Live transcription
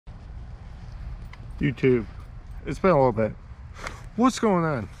YouTube. It's been a little bit. What's going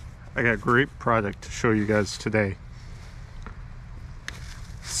on? I got a great product to show you guys today.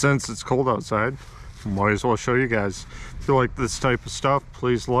 Since it's cold outside, might as well show you guys. If you like this type of stuff,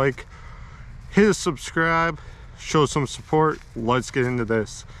 please like, hit a subscribe, show some support. Let's get into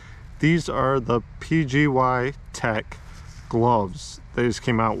this. These are the PGYTECH gloves they just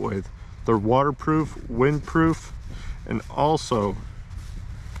came out with. They're waterproof, windproof, and also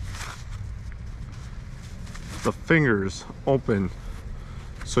the fingers open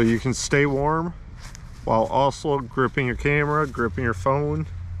so you can stay warm while also gripping your camera, gripping your phone.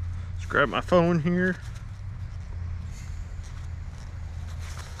 Let's grab my phone here.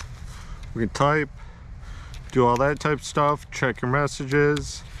 We can type, do all that type of stuff, check your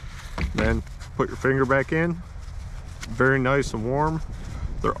messages, then put your finger back in. Very nice and warm.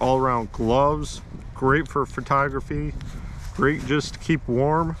 They're all around gloves, great for photography, great just to keep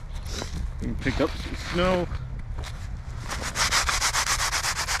warm. You can pick up some snow.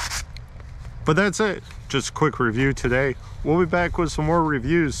 But that's it, just a quick review today. We'll be back with some more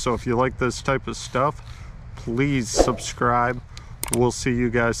reviews, so if you like this type of stuff, please subscribe. We'll see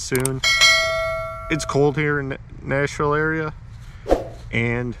you guys soon. It's cold here in the Nashville area,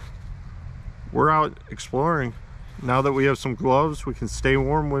 and we're out exploring. Now that we have some gloves, we can stay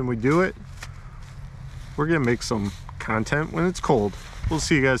warm when we do it. We're gonna make some content when it's cold. We'll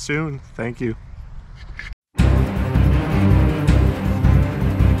see you guys soon. Thank you.